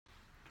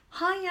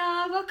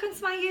Hiya, welcome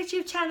to my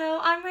YouTube channel.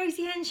 I'm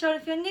Rosie Henshaw.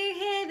 If you're new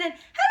here, then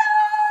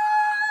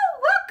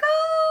hello,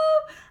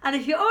 welcome. And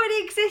if you're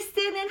already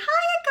existing, then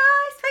hiya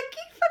guys, thank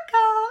you for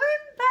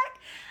coming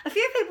back. A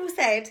few people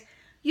said,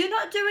 you're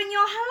not doing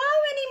your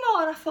hello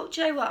anymore. And I thought,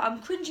 do you know what,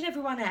 I'm cringing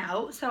everyone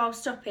out, so I'll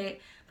stop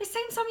it. But it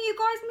seems some of you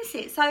guys miss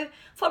it, so I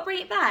thought I'd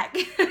bring it back.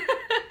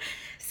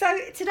 So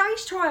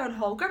today's try on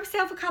haul, grab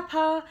yourself a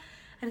cuppa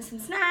and some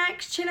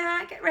snacks, chill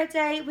out, get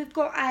ready. We've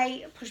got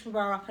a, push my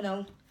bra up and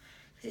all.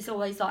 It's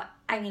always like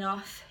hanging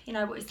off, you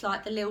know what it's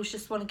like, the Lils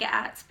just want to get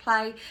out to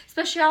play,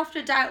 especially after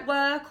a day at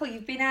work or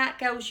you've been out,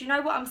 girls, you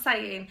know what I'm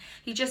saying,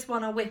 you just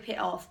want to whip it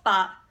off,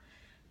 but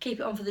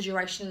keep it on for the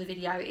duration of the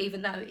video,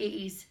 even though it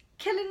is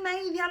killing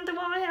me, the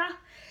underwire.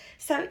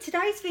 So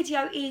today's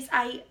video is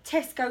a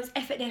Tesco's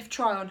F&F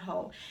try on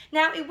haul.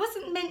 Now it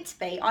wasn't meant to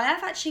be, I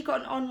have actually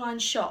got an online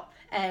shop.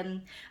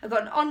 I've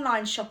got an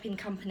online shopping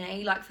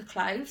company, like for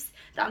clothes,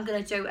 that I'm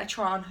going to do a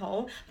try on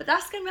haul. But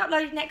that's going to be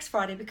uploaded next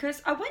Friday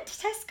because I went to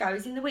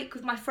Tesco's in the week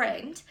with my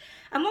friend.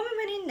 And when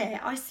we went in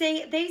there, I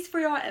see these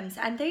three items.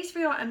 And these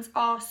three items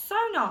are so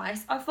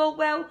nice. I thought,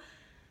 well,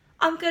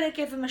 I'm going to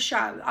give them a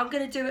show. I'm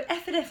going to do an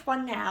F&F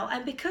one now.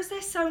 And because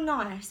they're so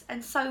nice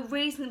and so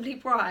reasonably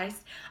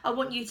priced, I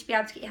want you to be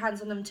able to get your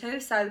hands on them too.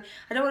 So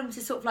I don't want them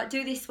to sort of like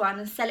do this one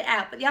and sell it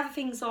out. But the other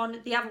things on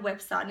the other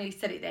website, I nearly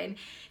said it then,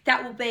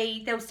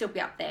 they'll still be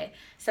up there.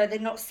 So they're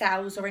not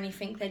sales or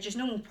anything. They're just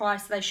normal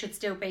price. So they should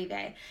still be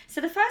there.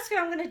 So the first thing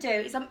I'm going to do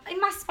is I'm in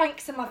my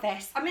Spanx and my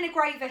vest. I'm in a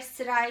grey vest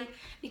today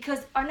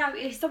because I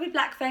noticed I've been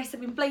black vest.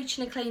 I've been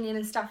bleaching and cleaning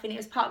and stuff and it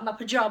was part of my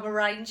pyjama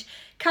range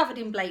covered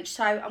in bleach.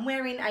 So I'm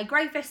wearing a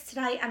grey vest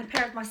today and a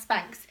pair of my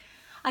Spanx.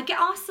 I get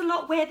asked a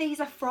lot where these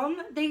are from.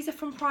 These are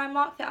from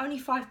Primark. They're only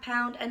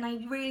 £5 and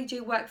they really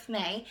do work for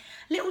me.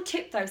 Little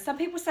tip though, some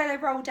people say they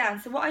roll down.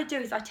 So what I do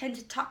is I tend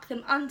to tuck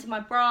them under my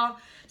bra,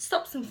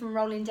 stops them from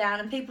rolling down,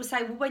 and people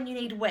say, well, when you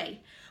need a wee.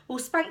 Well,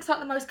 Spanx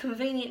aren't the most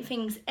convenient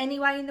things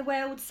anyway in the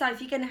world, so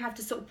if you're going to have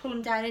to sort of pull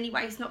them down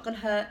anyway, it's not going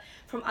to hurt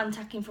from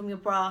untucking from your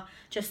bra,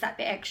 just that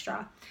bit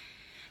extra.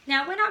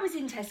 Now, when I was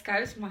in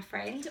Tesco's with my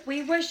friend,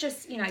 we was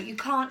just, you know, you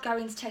can't go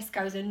into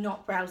Tesco's and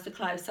not browse the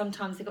clothes.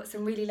 Sometimes they've got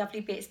some really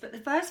lovely bits, but the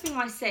first thing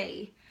I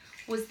see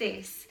was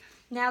this.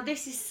 Now,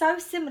 this is so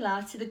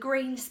similar to the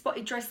green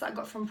spotted dress that I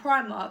got from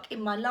Primark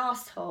in my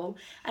last haul,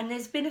 and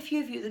there's been a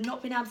few of you that have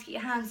not been able to get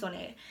your hands on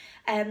it.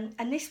 And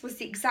this was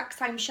the exact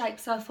same shape,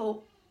 so I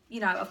thought,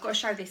 you know, I've got to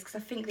show this because I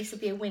think this will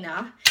be a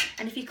winner.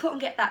 And if you couldn't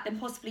get that, then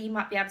possibly you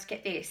might be able to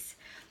get this.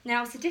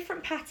 Now, it's a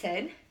different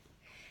pattern.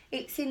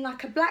 It's in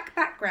like a black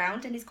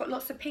background and it's got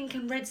lots of pink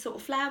and red sort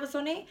of flowers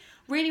on it.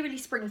 Really, really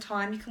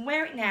springtime. You can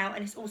wear it now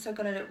and it's also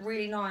going to look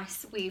really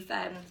nice with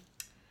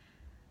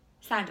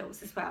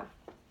sandals as well.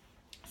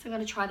 So I'm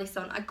going to try this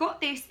on. I got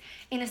this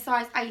in a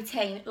size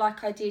 18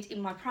 like I did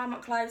in my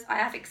Primark clothes. I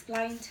have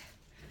explained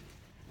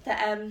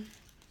that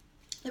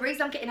the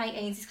reason I'm getting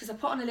 18s is because I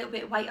put on a little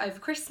bit of weight over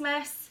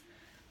Christmas.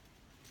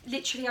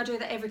 Literally, I do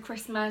that every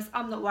Christmas.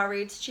 I'm not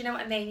worried. Do you know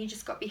what I mean? You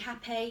just got to be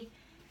happy.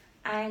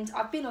 And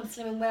I've been on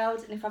Slimming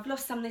World, and if I've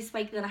lost some this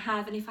week, then I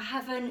have, and if I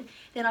haven't,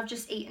 then I've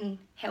just eaten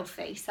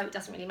healthy, so it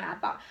doesn't really matter.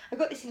 But I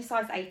got this in a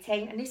size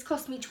 18, and this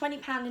cost me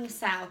 £20 in a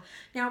sale.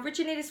 Now,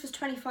 originally this was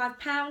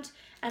 £25,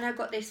 and I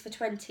got this for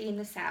 £20 in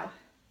the sale.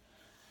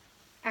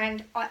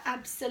 And I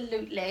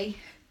absolutely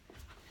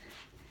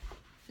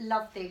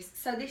love this.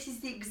 So this is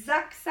the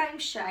exact same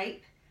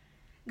shape,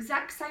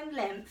 exact same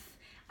length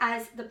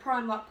as the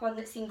Primark one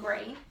that's in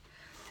green.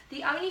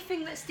 The only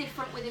thing that's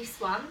different with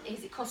this one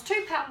is it costs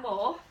 £2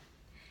 more.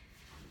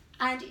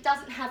 And it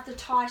doesn't have the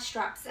tie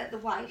straps at the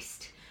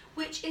waist,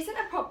 which isn't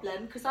a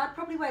problem because I'd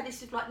probably wear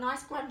this with like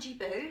nice grungy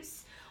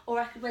boots, or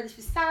I could wear this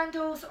with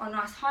sandals or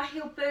nice high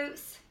heel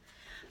boots.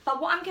 But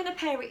what I'm going to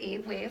pair it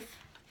in with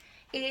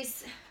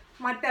is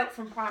my belt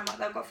from Primark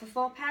that I got for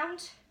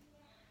 £4.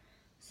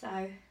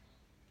 So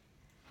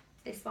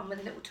this one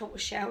with a little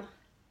tortoise shell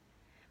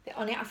bit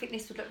on it. I think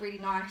this would look really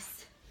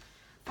nice.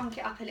 Funk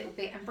it up a little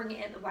bit and bring it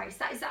in at the waist.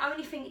 That is the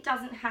only thing it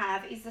doesn't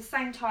have, is the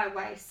same tie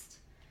waist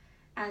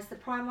as the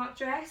Primark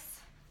dress.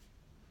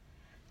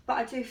 But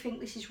I do think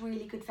this is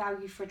really good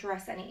value for a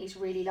dress and it is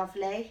really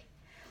lovely.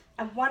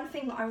 And one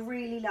thing that I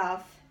really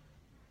love,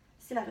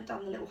 still haven't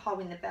done the little hole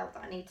in the belt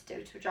that I need to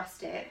do to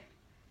adjust it.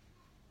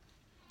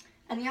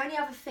 And the only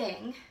other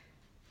thing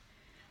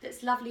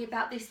that's lovely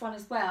about this one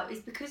as well is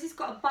because it's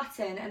got a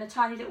button and a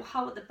tiny little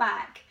hole at the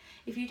back,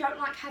 if you don't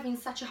like having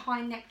such a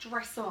high neck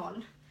dress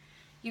on,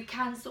 you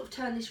can sort of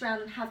turn this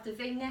round and have the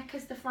V-neck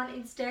as the front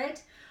instead.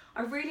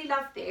 I really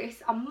love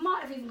this. I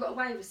might have even got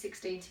away with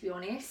 16 to be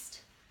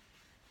honest.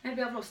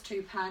 Maybe I've lost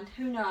 £2,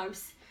 who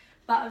knows.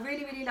 But I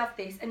really, really love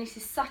this, and this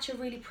is such a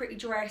really pretty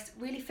dress,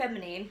 really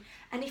feminine.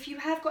 And if you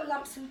have got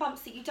lumps and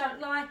bumps that you don't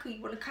like, or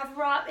you want to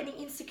cover up any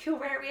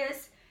insecure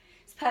areas,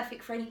 it's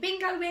perfect for any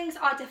bingo wings.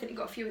 I definitely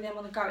got a few of them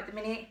on the go at the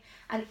minute,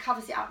 and it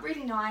covers it up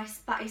really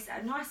nice, but it's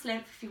at a nice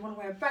length if you want to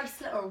wear a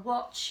bracelet or a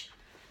watch.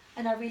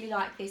 And I really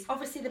like this.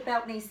 Obviously the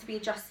belt needs to be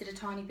adjusted a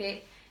tiny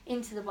bit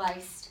into the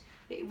waist,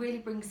 but it really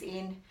brings it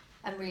in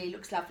and really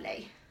looks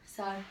lovely.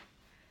 So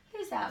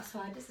who's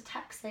outside? There's a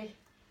taxi.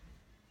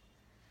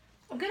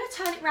 I'm going to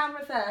turn it round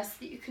reverse so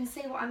that you can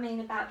see what I mean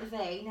about the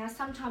V. Now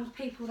sometimes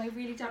people, they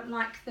really don't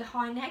like the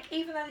high neck,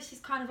 even though this is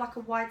kind of like a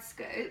wide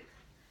scoop.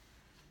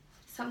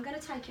 So I'm going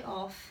to take it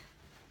off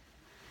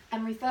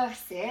and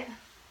reverse it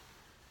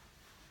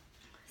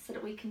so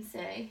that we can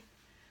see.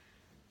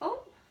 Oh,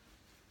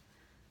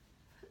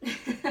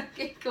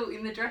 get caught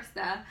in the dress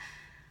there.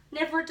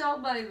 Never a dull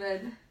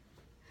moment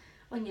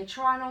when you're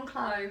trying on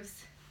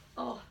clothes.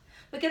 Oh,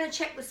 we're going to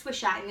check the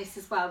swish out in this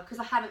as well, because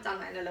I haven't done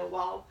that in a little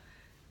while.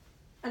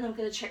 And I'm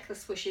going to check the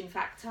swishing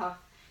factor,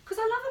 because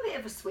I love a bit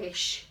of a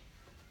swish.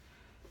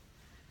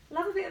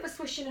 Love a bit of a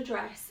swish in a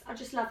dress. I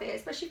just love it,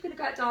 especially if you're going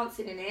to go out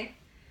dancing in it.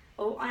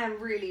 Oh, I am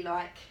really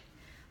like,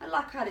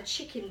 I had a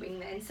chicken wing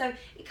then. So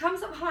it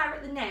comes up higher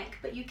at the neck,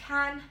 but you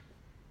can,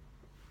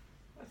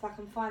 if I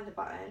can find the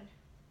button.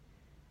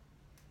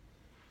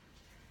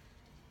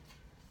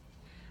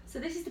 So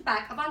this is the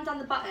back. I've undone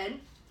the button,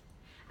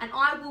 and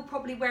I will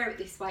probably wear it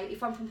this way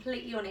if I'm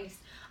completely honest.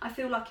 I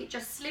feel like it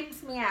just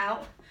slims me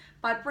out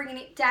by bringing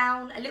it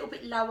down a little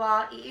bit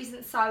lower. It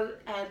isn't so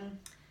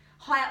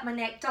high up my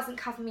neck, doesn't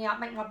cover me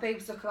up, make my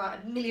boobs look like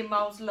a million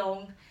miles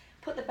long.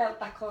 Put the belt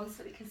back on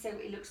so we can see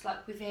what it looks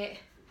like with it.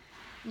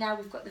 Now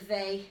we've got the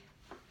V.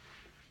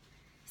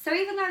 So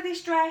even though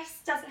this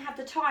dress doesn't have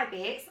the tie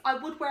bits, I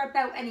would wear a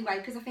belt anyway,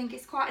 because I think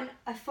it's quite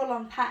a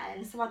full-on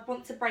pattern, so I'd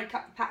want to break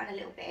up the pattern a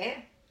little bit.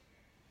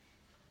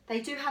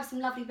 They do have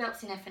some lovely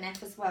belts in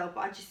F&F as well,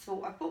 but I just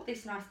thought, I bought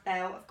this nice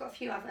belt. I've got a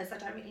few others I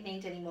don't really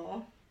need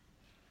anymore.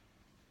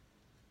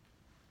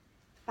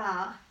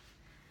 But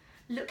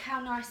look how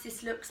nice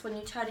this looks when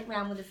you turn it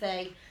around with a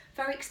V.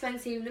 Very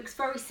expensive, looks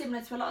very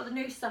similar to a lot of the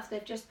new stuff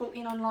they've just brought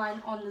in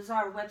online on the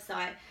Zara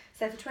website.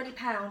 So for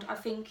 £20, I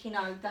think, you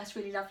know, that's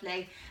really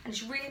lovely. And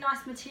it's really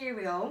nice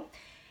material.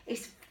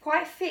 It's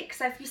quite thick,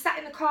 so if you sat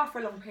in the car for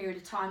a long period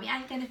of time, it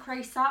ain't going to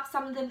crease up.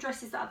 Some of them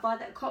dresses that I buy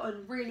that are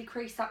cotton really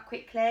crease up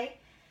quickly.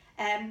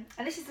 And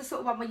this is the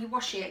sort of one where you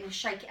wash it and you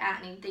shake it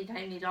out and you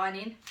don't need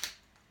ironing.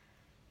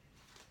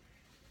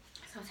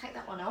 So I'll take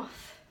that one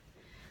off.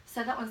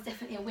 So that one's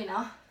definitely a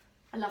winner.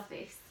 I love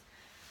this.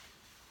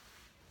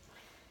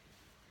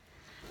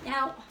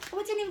 Now, oh,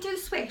 I didn't even do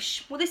the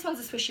swish. Well, this one's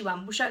a swishy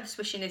one. We'll show the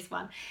swish in this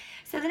one.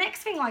 So the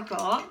next thing I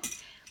got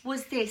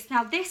was this.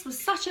 Now, this was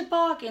such a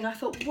bargain. I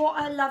thought,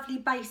 what a lovely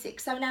basic.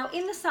 So now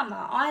in the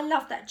summer, I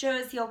love that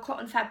jersey or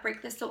cotton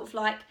fabric that's sort of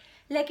like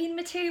legging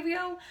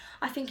material.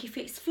 I think if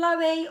it's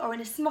flowy or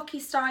in a smocky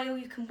style,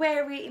 you can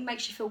wear it. It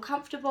makes you feel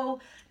comfortable,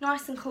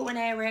 nice and cool and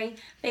airy.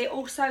 But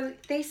also,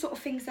 these sort of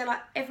things, they're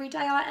like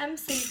everyday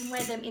items, so you can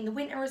wear them in the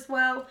winter as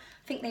well.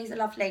 I think these are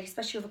lovely,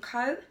 especially with a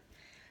coat.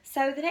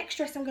 So the next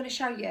dress I'm going to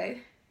show you,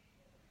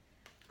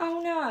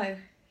 oh no,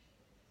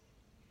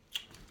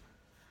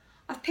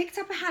 I've picked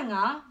up a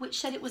hanger which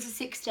said it was a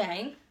 16,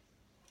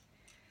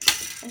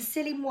 and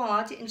silly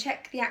moi didn't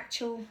check the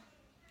actual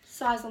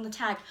size on the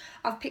tag.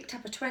 I've picked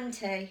up a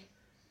 20.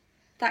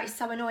 That is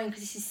so annoying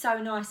because this is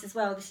so nice as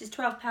well. This is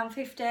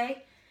 £12.50,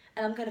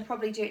 and I'm going to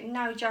probably do it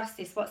no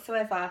justice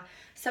whatsoever.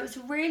 So it's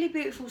a really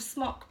beautiful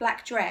smock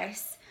black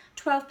dress.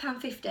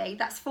 £12.50,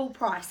 that's full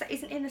price. That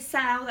isn't in the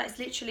sale. That's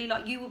literally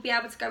like, you will be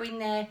able to go in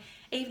there,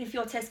 even if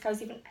your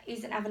Tesco's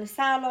isn't having a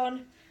sale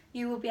on,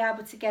 you will be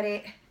able to get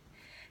it.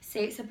 See,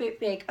 it's a bit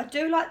big. I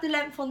do like the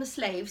length on the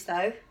sleeves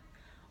though,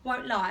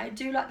 won't lie. I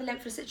do like the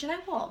length of the sleeves. Do you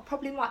know what?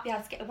 Probably might be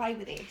able to get away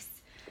with this.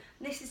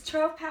 This is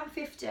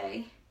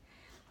 £12.50,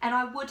 and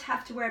I would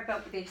have to wear a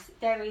belt with this.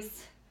 There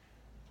is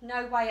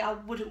no way I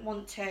wouldn't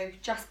want to,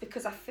 just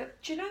because I feel,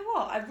 do you know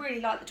what? I really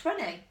like the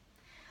 20.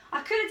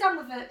 I could have done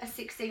with a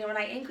 16 or an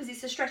 18 because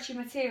it's a stretchy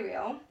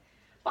material,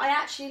 but I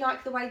actually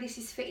like the way this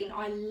is fitting.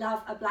 I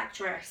love a black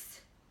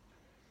dress.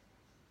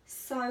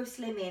 So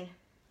slimming.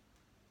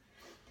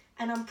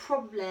 And I'm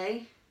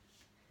probably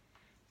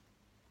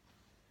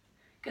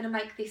going to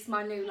make this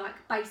my new like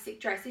basic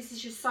dress. This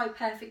is just so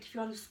perfect if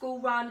you're on the school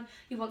run,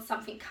 you want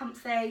something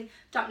comfy,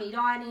 don't need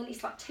ironing,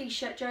 it's like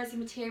t-shirt jersey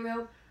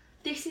material.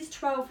 This is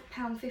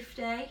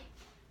 £12.50.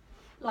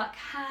 Like,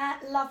 how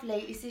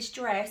lovely is this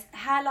dress?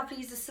 How lovely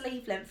is the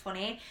sleeve length on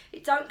it?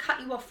 It don't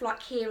cut you off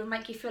like here and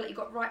make you feel like you've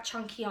got right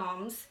chunky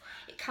arms.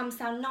 It comes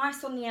down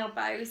nice on the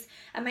elbows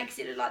and makes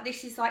it look like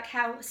this is like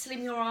how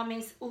slim your arm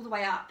is all the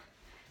way up.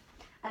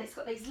 And it's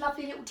got these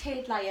lovely little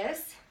tiered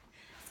layers.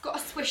 It's got a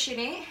swish in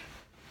it.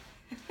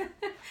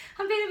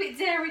 I'm being a bit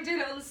daring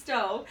doing it on the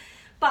stall.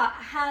 But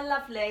how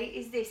lovely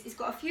is this? It's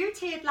got a few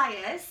tiered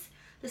layers.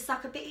 The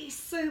sucker bit is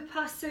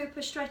super,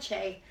 super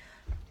stretchy.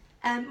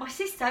 My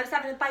sister is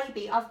having a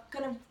baby. I'm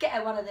going to get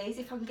her one of these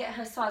if I can get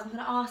her size. I'm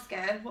going to ask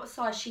her what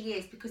size she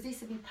is, because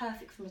this would be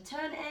perfect for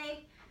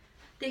maternity.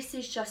 This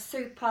is just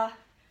super,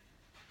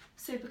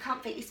 super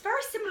comfy. It's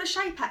very similar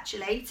shape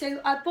actually to,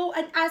 I bought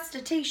an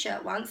Asda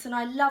t-shirt once and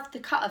I loved the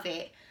cut of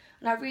it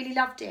and I really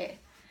loved it.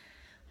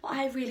 But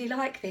I really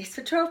like this.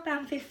 For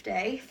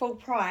 £12.50 full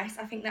price,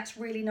 I think that's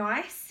really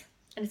nice.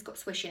 And it's got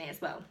swish in it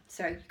as well,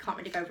 so you can't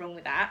really go wrong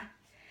with that.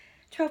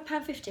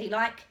 £12.50,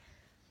 like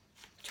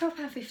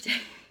 £12.50.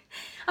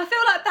 I feel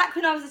like back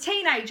when I was a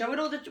teenager,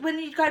 when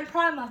you'd go in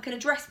Primark and a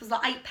dress was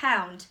like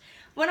 £8.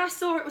 When I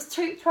saw it was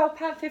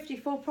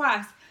 £12.50 full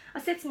price, I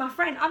said to my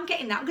friend, I'm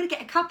getting that. I'm going to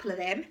get a couple of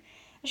them.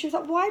 And she was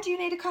like, why do you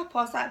need a couple?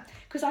 I was like,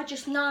 because I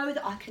just know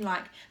that I can,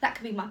 like, that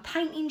could be my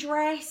painting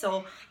dress,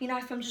 or, you know,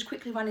 if I'm just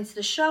quickly running to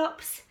the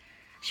shops.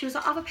 She was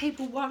like, other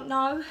people won't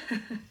know that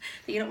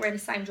you're not wearing the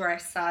same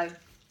dress. So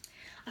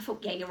I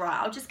thought, yeah, you're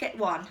right. I'll just get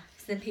one,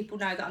 so then people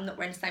know that I'm not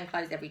wearing the same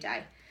clothes every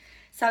day.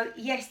 So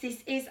yes,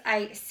 this is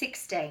a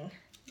 16.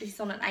 This is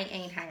on an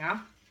 18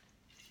 hanger,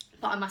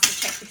 but I must have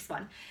checked this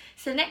one.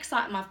 So the next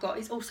item I've got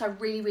is also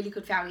really, really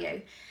good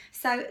value.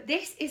 So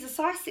this is a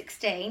size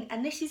 16,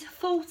 and this is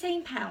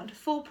 £14,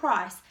 full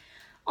price.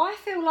 I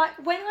feel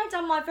like when I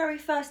done my very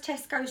first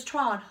Tesco's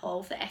try-on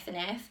haul for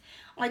F&F,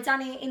 I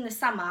done it in the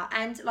summer,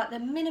 and like the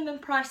minimum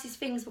prices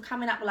things were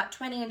coming up with like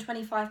 £20 and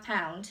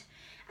 £25.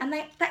 And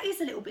that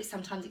is a little bit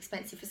sometimes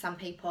expensive for some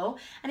people.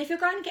 And if you're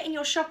going to get in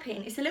your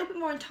shopping, it's a little bit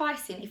more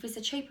enticing if it's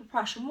a cheaper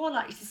price. You're more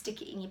likely to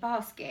stick it in your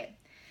basket.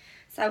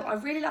 So I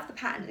really love the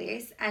pattern of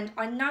this, and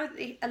I know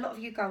that a lot of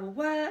you go to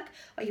work,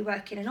 or you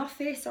work in an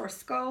office or a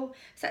school,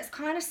 so it's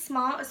kind of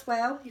smart as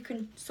well. You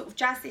can sort of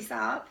jazz this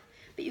up,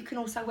 but you can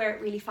also wear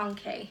it really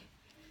funky.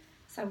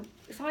 So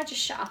if I just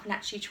shut up and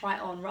actually try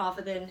it on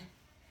rather than...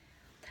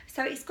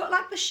 So it's got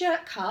like the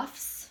shirt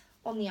cuffs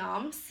on the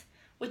arms,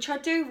 which I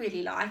do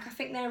really like. I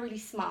think they're really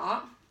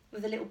smart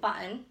with a little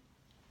button.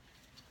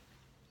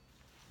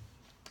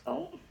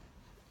 Oh.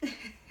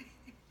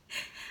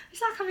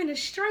 It's like I'm in a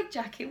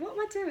straitjacket. What am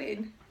I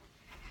doing?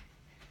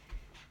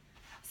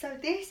 So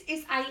this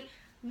is a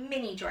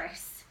mini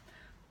dress,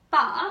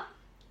 but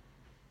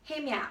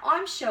hear me out.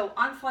 I'm short.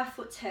 I'm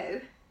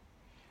 5'2",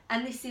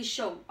 and this is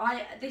short.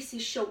 This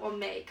is short on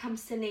me. It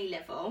comes to knee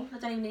level. I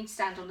don't even need to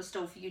stand on the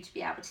stool for you to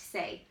be able to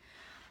see.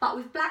 But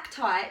with black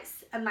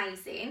tights,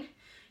 amazing.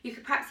 You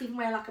could perhaps even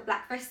wear like a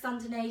black vest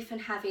underneath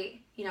and have it,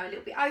 you know, a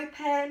little bit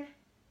open.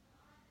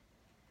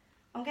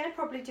 I'm going to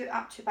probably do it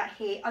up to about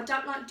here. I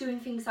don't like doing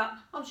things up.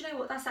 Oh, do you know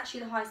what? That's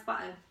actually the highest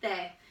button.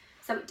 There.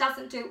 So it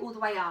doesn't do it all the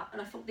way up.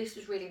 And I thought this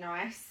was really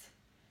nice.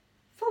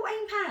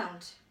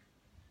 £14.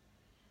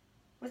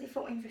 Was it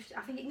 £14.50?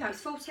 I think no, it's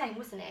 14,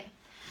 wasn't it?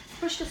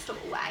 Push the stop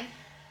away.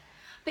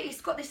 But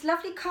it's got this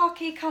lovely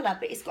khaki colour,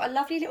 but it's got a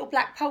lovely little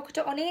black polka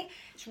dot on it.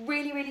 It's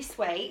really, really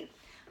sweet.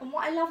 And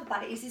what I love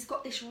about it is it's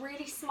got this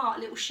really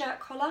smart little shirt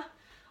collar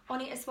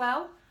on it as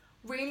well.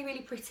 Really,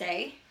 really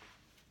pretty.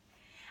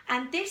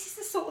 And this is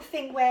the sort of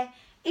thing where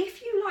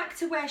if you like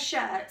to wear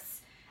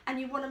shirts and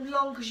you want them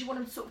long because you want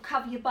them to sort of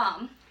cover your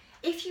bum,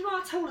 if you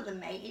are taller than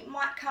me, it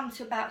might come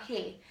to about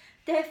here.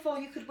 Therefore,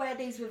 you could wear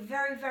these with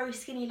very, very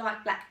skinny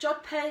like black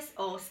jodhpurs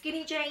or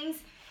skinny jeans.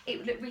 It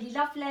would look really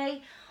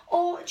lovely.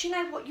 Or do you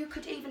know what, you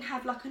could even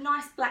have like a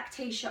nice black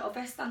t-shirt or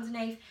vest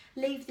underneath,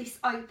 leave this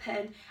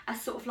open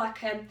as sort of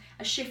like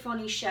a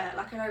chiffon-y shirt,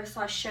 like an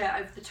oversized shirt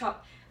over the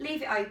top.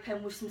 Leave it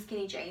open with some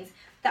skinny jeans.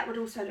 That would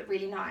also look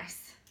really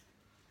nice.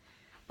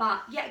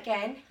 But yet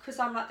again, because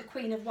I'm like the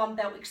queen of one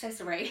belt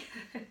accessory,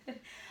 I'm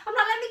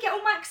like, let me get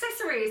all my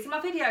accessories in my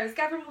videos,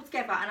 gather them all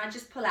together, and I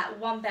just pull out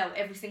one belt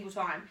every single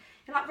time.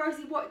 You're like,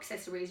 Rosie, what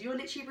accessories? You're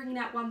literally bringing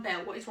out one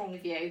belt. What is wrong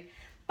with you?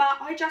 But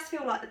I just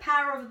feel like the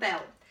power of a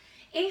belt.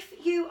 If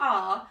you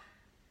are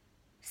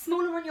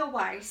smaller on your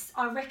waist,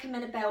 I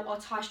recommend a belt or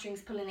tie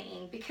strings pulling it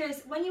in,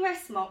 because when you wear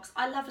smocks,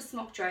 I love a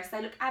smock dress.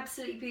 They look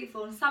absolutely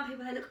beautiful, and some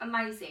people, they look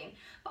amazing.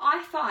 But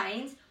I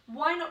find,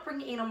 why not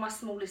bring it in on my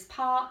smallest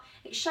part?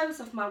 It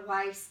shows off my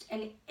waist,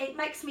 and it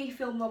makes me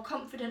feel more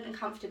confident and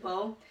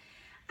comfortable.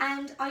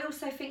 And I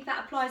also think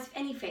that applies with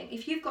anything.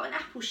 If you've got an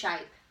apple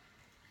shape,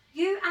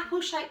 you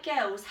apple-shaped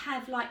girls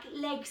have like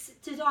legs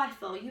to die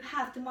for. You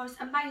have the most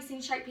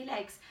amazing shapely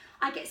legs.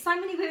 I get so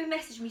many women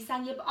message me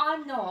saying, yeah, but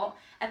I'm not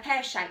a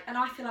pear shape and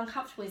I feel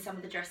uncomfortable in some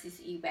of the dresses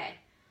that you wear.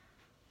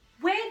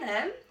 Wear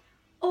them,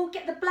 or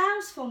get the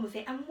blouse form of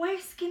it and wear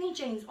skinny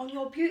jeans on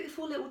your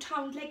beautiful little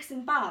toned legs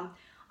and bum.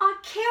 I'd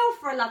kill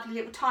for a lovely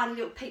little tiny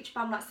little peach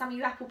bum like some of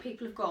you Apple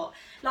people have got.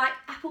 Like,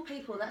 Apple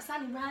people, that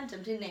sounded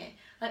random, didn't it?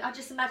 Like, I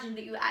just imagined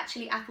that you were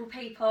actually Apple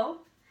people.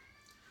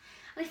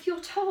 And if you're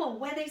tall,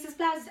 wear these as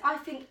blouses. I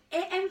think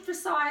it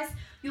emphasises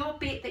your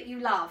bit that you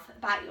love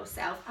about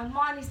yourself, and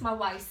mine is my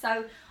waist,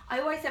 so I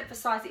always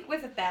emphasise it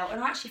with a belt,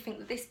 and I actually think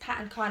that this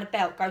pattern kind of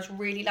belt goes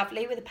really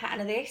lovely with the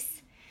pattern of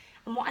this.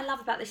 And what I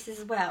love about this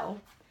as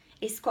well,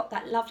 it's got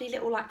that lovely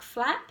little like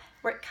flap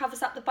where it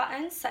covers up the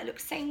buttons so it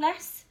looks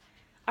seamless.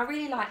 I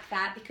really like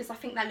that because I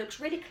think that looks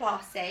really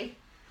classy.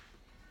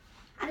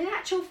 And in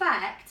actual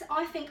fact,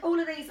 I think all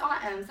of these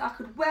items, I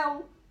could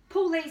well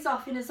pull these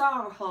off in a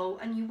Zara haul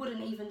and you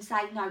wouldn't even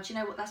say, no, do you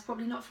know what, that's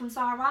probably not from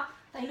Zara.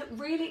 They look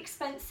really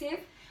expensive.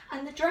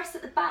 And the dress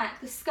at the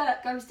back, the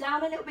skirt goes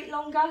down a little bit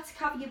longer to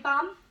cover your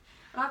bum.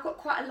 And I've got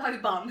quite a low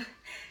bum,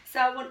 so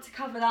I want to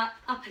cover that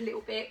up a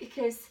little bit,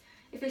 because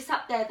if it's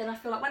up there, then I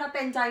feel like when I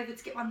bend over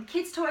to get one of the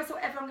kids' toys or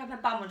whatever, I'm going to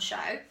have my bum on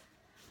show.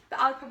 But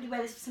I would probably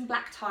wear this with some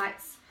black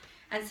tights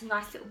and some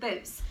nice little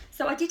boots.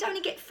 So I did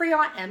only get 3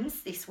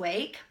 items this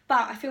week,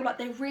 but I feel like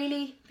they're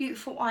really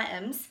beautiful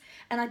items,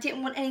 and I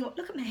didn't want anyone,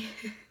 look at me,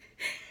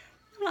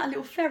 I'm like a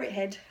little ferret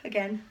head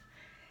again.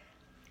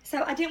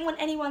 So I didn't want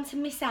anyone to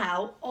miss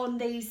out on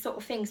these sort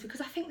of things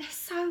because I think they're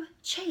so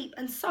cheap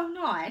and so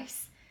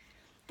nice.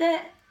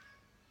 that,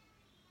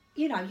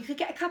 you know, you could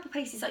get a couple of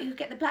pieces, like you could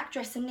get the black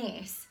dress and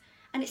this,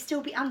 and it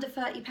still be under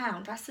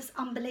 £30. That's just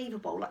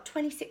unbelievable. Like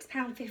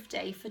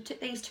 £26.50 for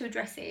these two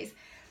dresses.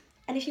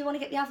 And if you want to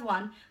get the other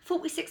one,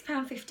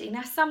 £46.50.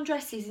 Now, some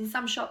dresses in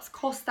some shops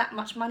cost that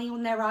much money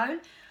on their own.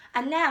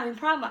 And now in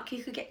Primark,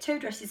 you could get two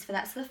dresses for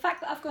that. So the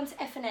fact that I've gone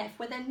to F&F,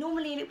 where they're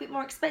normally a little bit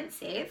more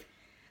expensive,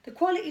 the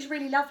quality is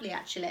really lovely,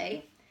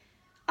 actually.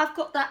 I've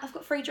got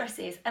 3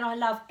 dresses, and I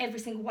love every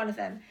single one of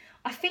them.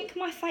 I think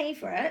my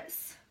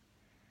favourites,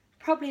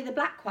 probably the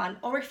black one,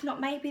 or if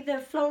not, maybe the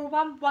floral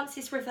one once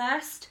it's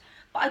reversed.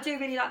 But I do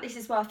really like this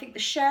as well. I think the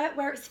shirt,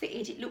 where it's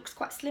fitted, it looks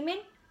quite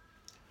slimming.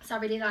 So I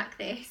really like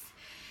this.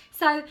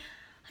 So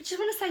I just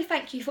want to say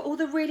thank you for all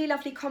the really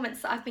lovely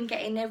comments that I've been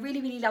getting. They're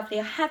really, really lovely.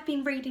 I have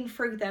been reading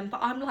through them, but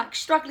I'm like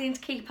struggling to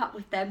keep up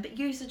with them. But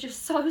yous are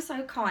just so,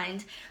 so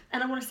kind.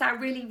 And I want to say I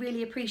really,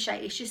 really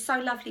appreciate it. It's just so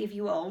lovely of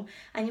you all.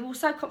 And you're all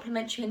so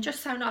complimentary and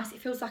just so nice. It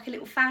feels like a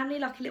little family,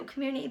 like a little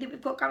community that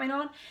we've got going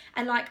on.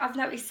 And like I've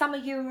noticed some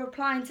of you are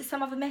replying to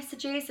some other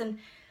messages, and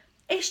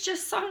it's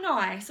just so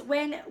nice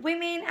when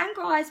women and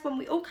guys, when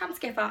we all come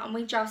together and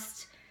we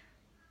just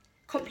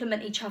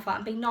compliment each other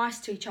and be nice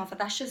to each other.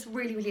 That's just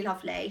really, really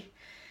lovely.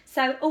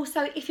 So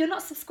also, if you're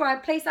not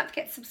subscribed, please don't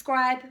forget to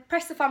subscribe.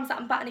 Press the thumbs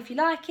up button if you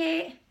like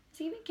it.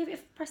 So give it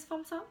a press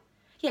thumbs up?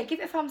 Yeah, give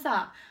it a thumbs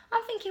up.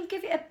 I'm thinking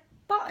give it a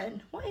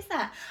button. What is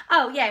that?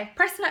 Oh yeah,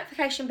 press the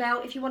notification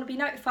bell if you want to be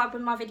notified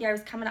when my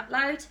videos come and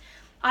upload.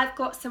 I've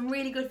got some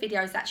really good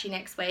videos actually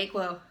next week.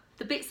 Well,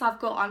 the bits I've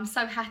got I'm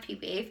so happy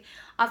with.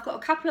 I've got a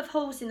couple of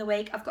hauls in the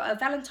week. I've got a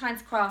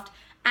Valentine's craft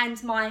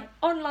and my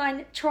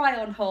online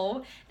try-on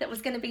haul that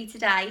was going to be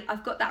today.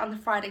 I've got that on the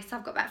Friday, so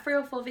I've got about 3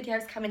 or 4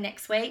 videos coming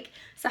next week.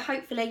 So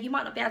hopefully you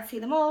might not be able to see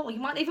them all, or you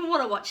might not even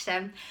want to watch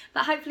them,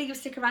 but hopefully you'll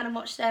stick around and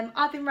watch them.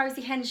 I've been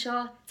Rosie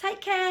Henshaw. Take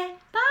care.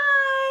 Bye.